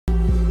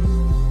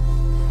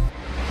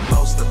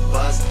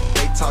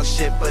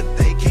shit, but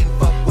they can't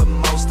fuck with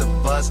most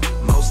of us.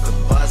 Most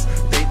of us,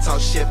 they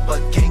talk shit, but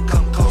can't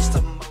come close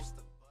to most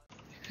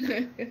of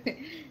us.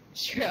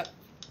 Shut up.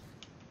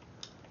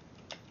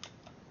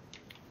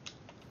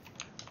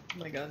 Oh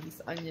my god, these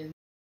onions.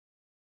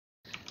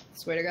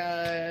 Swear to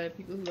god,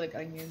 people who like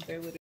onions are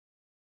literally.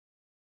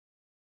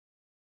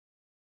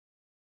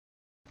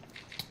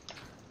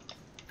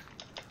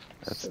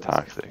 That's so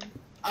toxic.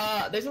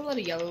 disgusting. There's a lot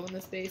of yellow in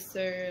this base,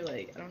 sir.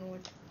 Like, I don't know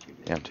what you're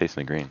doing. Yeah, I'm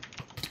chasing the green.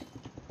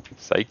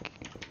 Psych.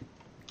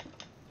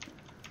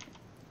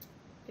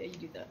 Yeah, you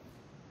do that.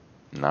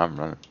 Nah, I'm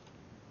running.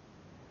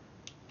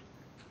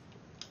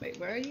 Wait,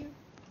 where are you?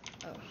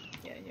 Oh,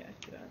 yeah,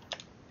 I forgot.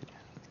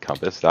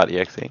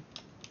 Compass.exe.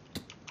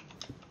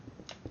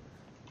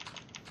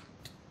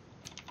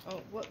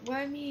 Oh, what?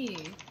 Why me?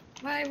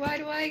 Why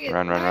do I get?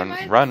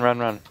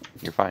 Run.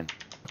 You're fine.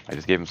 I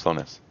just gave him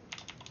slowness.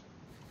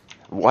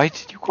 Why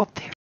did you go up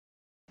there?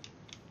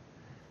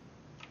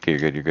 Okay,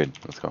 you're good.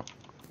 Let's go.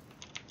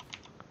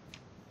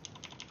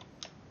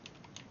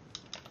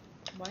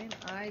 Why am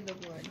I the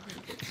one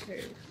who gets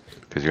hurt?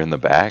 Because you're in the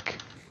back.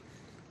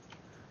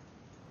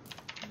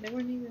 They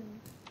weren't even.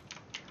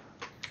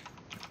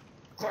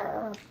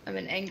 I'm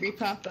an angry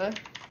papa.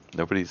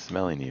 Nobody's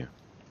smelling you.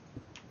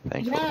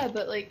 Thankfully. Yeah,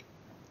 but like,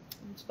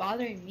 it's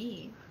bothering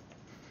me.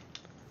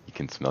 You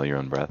can smell your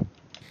own breath.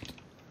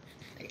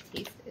 I can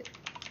taste it.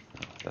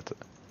 Oh, that's it.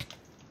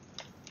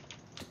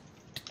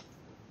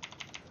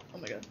 Oh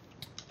my god.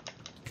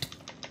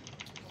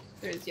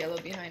 There's yellow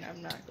behind.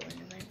 I'm not going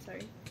in there.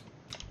 Sorry.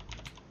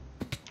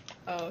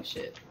 Oh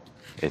shit.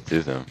 It's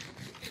Ism.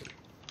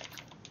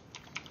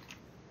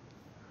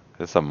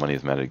 There's some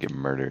money's mad to get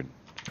murdered.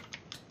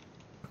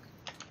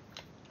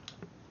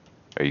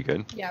 Are you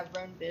good? Yeah,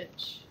 run,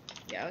 bitch.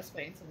 Yeah, I was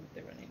fighting someone, but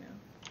they're running now.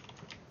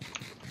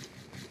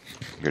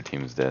 Your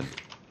team's dead.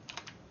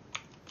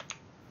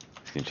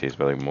 He's getting chased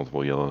by like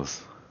multiple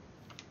yellows.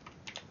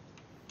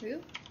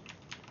 Who?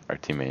 Our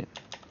teammate.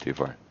 Too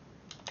far.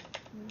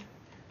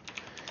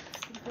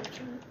 It's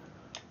unfortunate.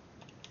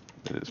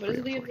 It is What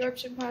pretty does the unfortunate.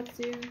 absorption pots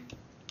do?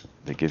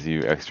 It gives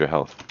you extra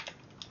health.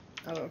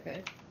 Oh,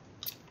 okay.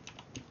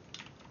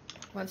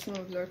 Want some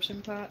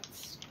absorption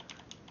pots?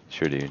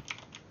 Sure, dude.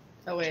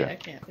 Oh wait, Sure. I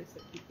can't. There's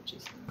like people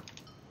chasing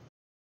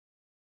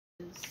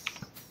me.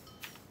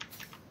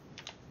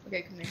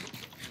 Okay, come here.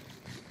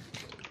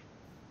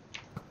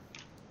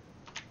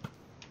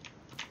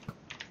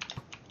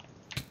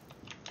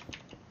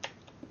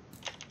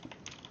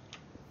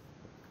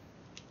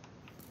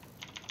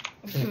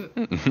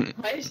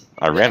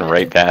 I ran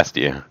right past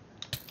you.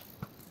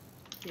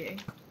 Here.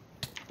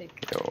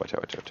 Take. Yo, watch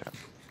out.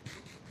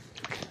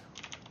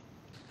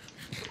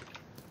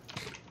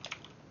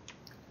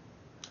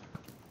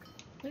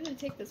 I'm gonna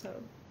take this home.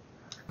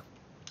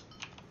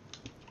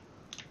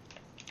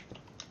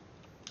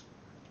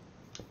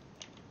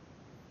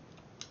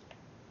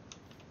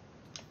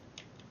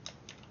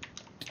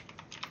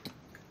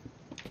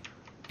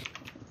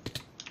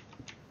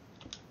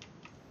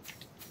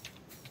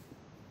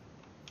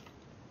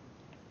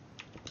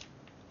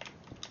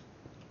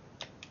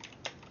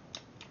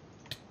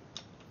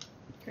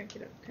 Crank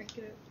it up.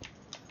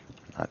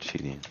 Not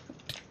cheating.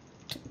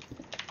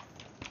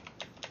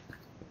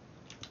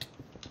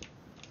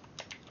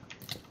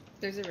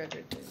 There's a red.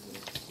 Okay,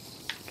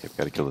 we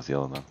gotta kill this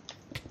yellow though.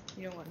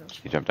 You don't want no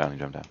He jumped down.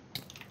 No.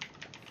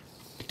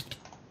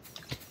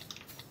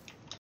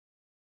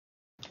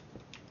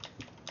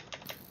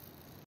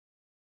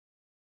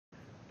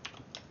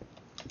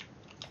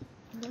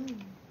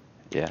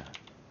 Yeah.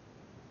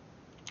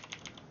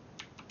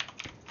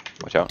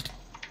 Watch out.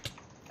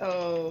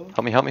 Oh.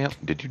 Help me.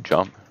 Did you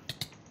jump?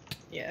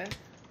 Yeah.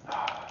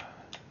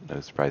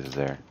 No surprises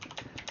there.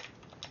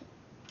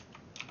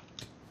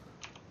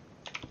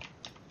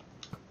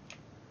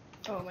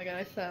 Oh my god,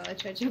 I fell. I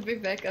tried jumping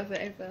back up and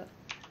I fell.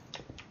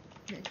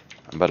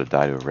 I'm about to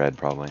die to a red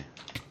probably.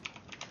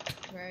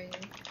 Where are you?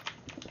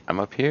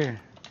 I'm up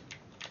here.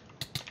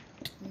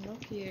 I'm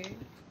up here.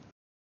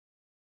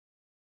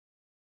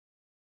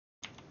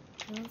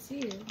 I don't see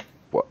you.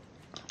 What?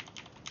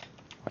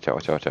 Watch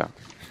out. Come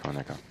on,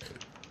 there, go.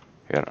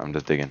 Here, I'm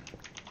just digging.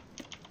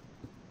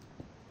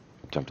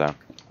 Jump down,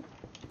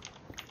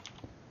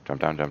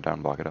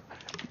 block it up.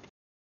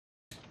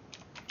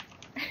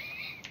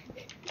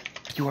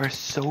 You are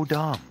so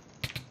dumb.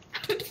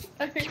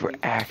 You are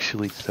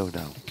actually so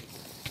dumb.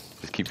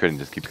 Just keep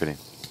critting.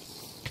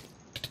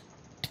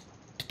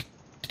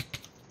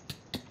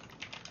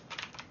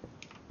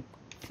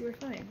 You were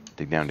fine.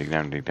 Dig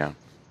down.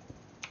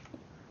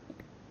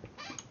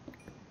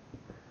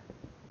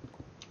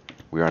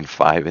 We're on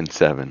 5 and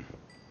 7.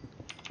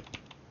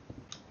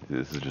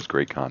 This is just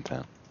great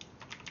content.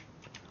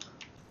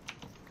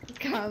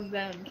 Calm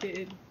down,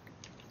 kid.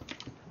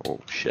 Oh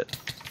shit.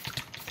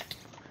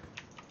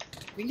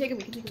 We can take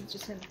him, it's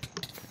just him.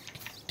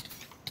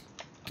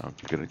 Oh,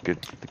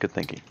 good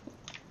thinking.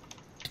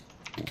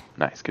 Ooh,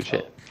 nice, good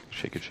shit.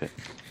 Good shit.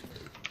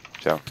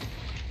 Ciao.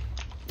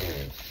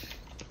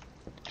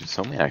 Dude,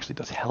 SNOWMAN actually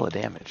does hella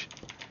damage.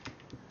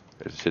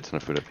 There's a shit ton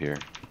of food up here.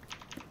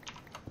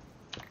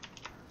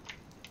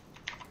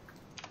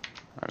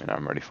 I mean,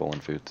 I'm already full on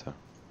food, so.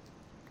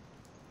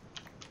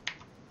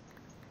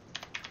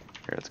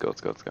 Here, let's go.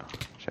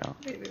 Shall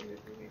we? Wait.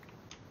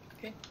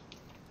 Okay.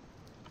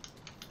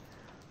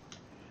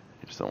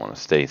 You just don't want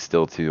to stay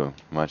still too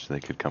much. They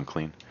could come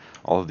clean.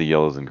 All of the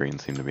yellows and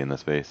greens seem to be in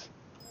this base.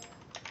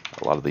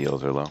 A lot of the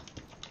yellows are low.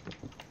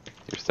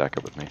 Here, stack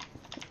up with me.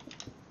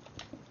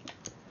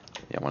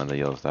 Yeah, one of the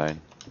yellows died.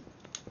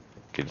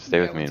 Okay, just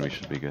stay with me and we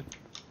should be good.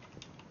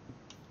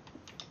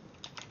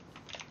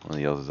 One of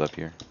the yellows is up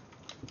here.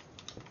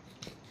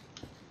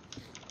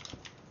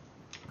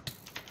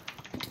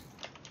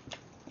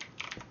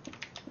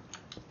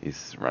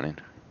 He's running.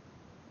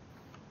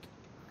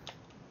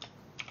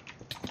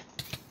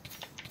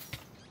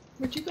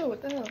 Where'd you go?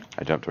 What the hell?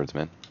 I jumped towards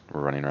mid.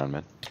 We're running around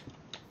mid.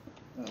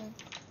 Oh.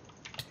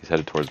 He's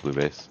headed towards blue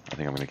base. I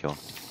think I'm gonna kill him.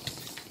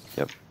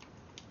 Yep.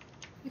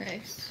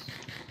 Nice.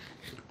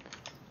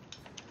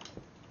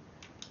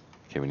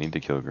 Okay, we need to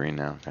kill green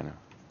now, kind of.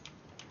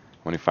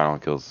 How many final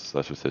kills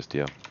slash assist do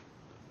you have?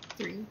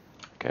 3.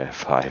 Okay,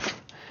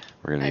 5.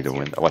 We're gonna need to That's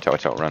win. good. Watch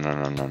out. Run.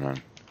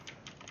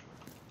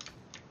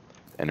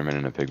 Enderman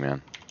and a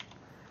pigman.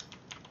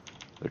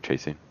 They're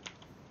chasing.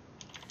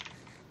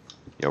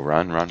 Yo,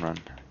 run.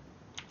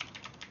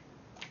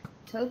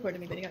 Teleported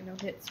me, but he got no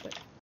hits, but...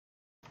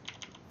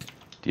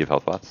 Do you have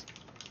health pots?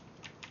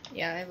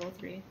 Yeah, I have all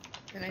 3.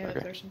 And I have Okay.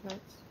 absorption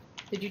pots.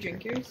 Did you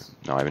drink yours?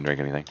 No, I haven't drank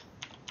anything.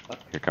 Fuck,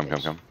 Here, come.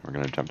 bitch. We're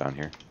gonna jump down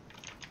here.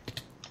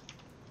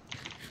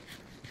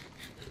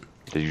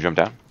 Did you jump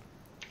down?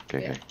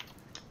 Okay, Yeah. okay.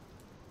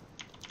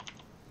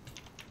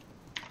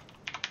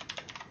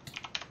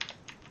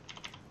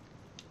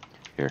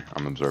 Here,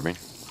 I'm absorbing.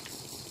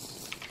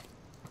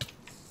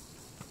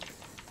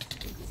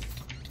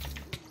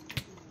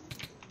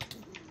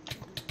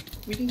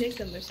 We can take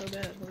them, they're so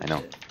bad. Holy I know.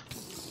 shit.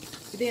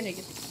 Did they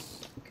end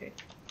Okay.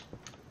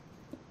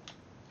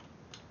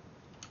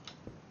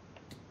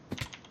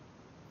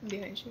 I'm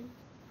behind you.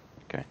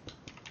 Okay.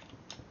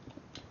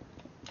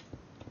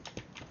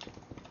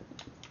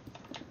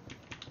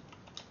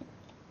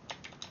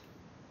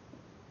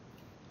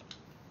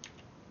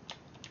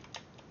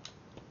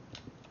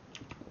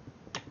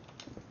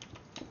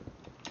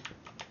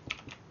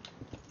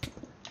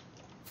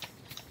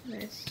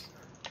 Nice.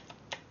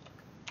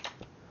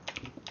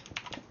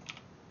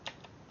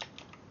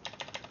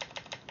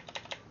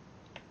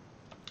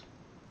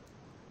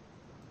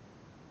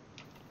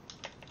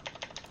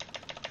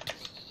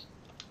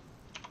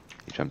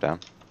 You jump down.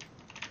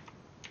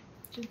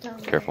 Jump down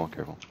there. Careful.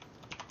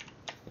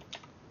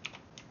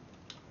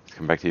 Let's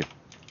come back to you.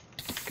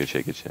 Good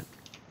shit.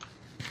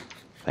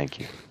 Thank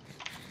you.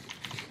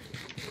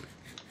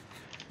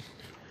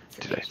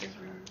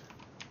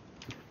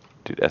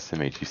 Dude,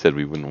 SMH, you said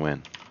we wouldn't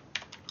win.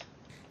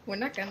 We're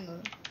not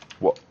gonna.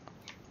 What?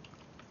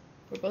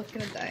 We're both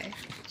gonna die.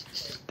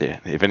 Yeah,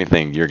 if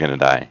anything, you're gonna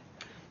die.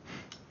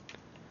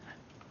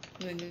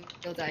 And then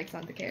you'll die because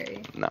I'm the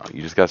carry. No,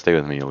 you just gotta stay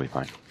with me, you'll be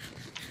fine.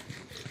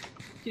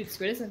 Dude,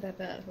 squid isn't that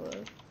bad. Hello.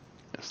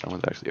 Yeah,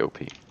 someone's actually OP.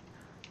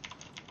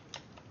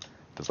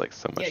 Does like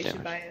so much Yeah, you damage.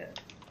 should buy it.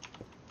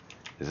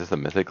 Is this a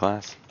mythic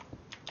class?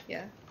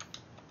 Yeah.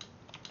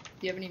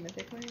 Do you have any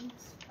mythic coins?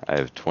 I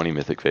have 20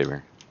 mythic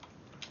favor.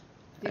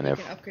 And I have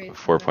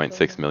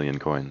 4.6 million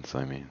coins, so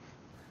I mean.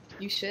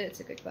 You should,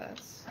 it's a good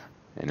class.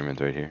 Enderman's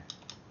right here.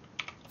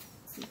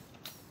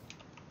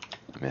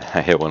 I mean,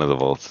 I hit one of the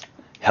vaults.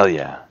 Hell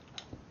yeah!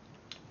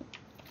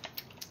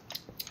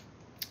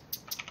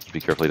 Be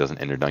careful he doesn't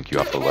ender dunk you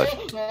off the ledge.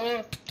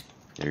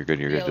 You're good,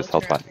 Yeah, just let's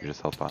health pot, turn you're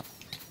just health pot.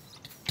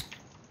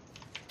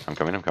 I'm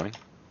coming.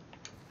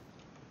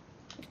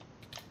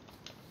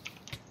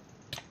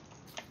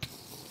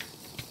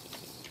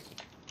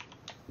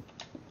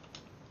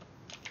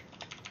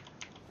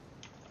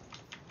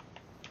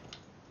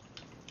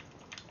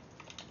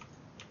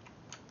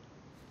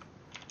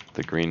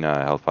 The green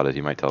health pot is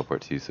you might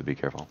teleport to you, so be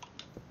careful.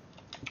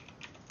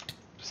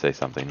 Just say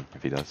something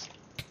if he does.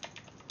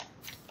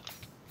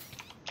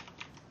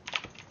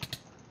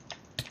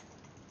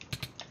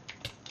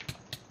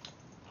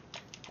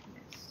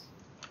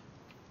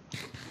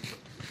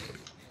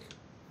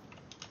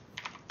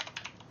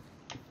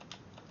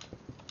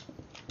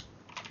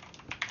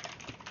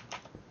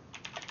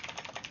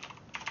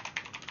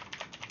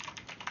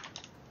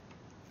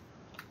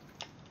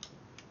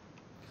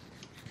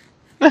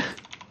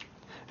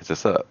 Is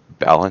this a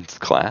balanced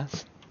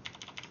class?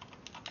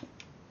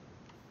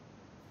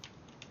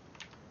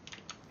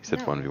 He said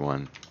No.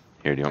 1v1.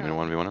 Here, do you want me to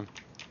 1v1 him?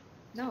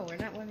 No, we're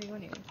not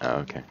 1v1ing. Oh,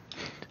 okay.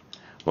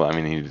 Well, I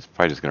mean, he's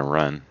probably just gonna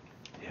run.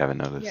 You haven't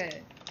noticed. Yeah.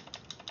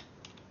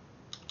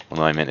 Well,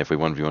 no, I meant if we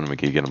 1v1 him, we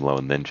could get him low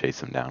and then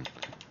chase him down.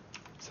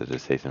 So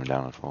just chase him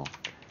down at full.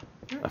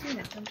 I'm not doing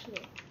that, don't do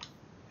it.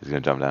 He's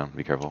gonna jump down.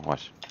 Be careful.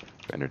 Watch.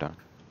 Ender down.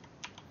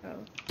 Oh.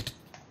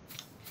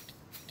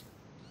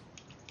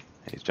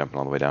 He's jumping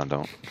all the way down.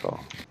 Don't fall.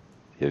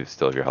 You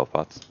still have your health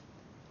pots?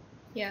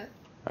 Yeah.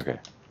 Okay.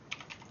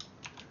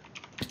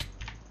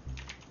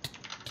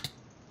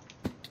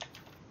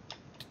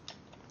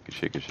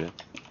 Good shit.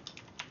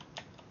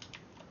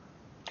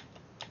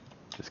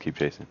 Just keep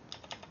chasing.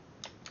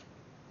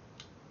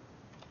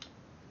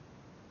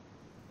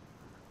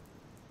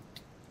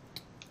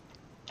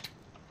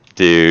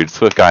 Dude,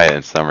 SwiftGaia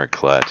and Summer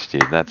clutch,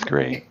 dude. That's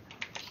great.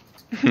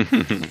 5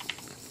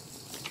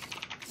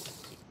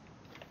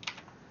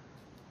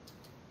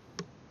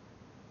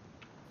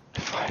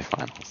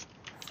 finals.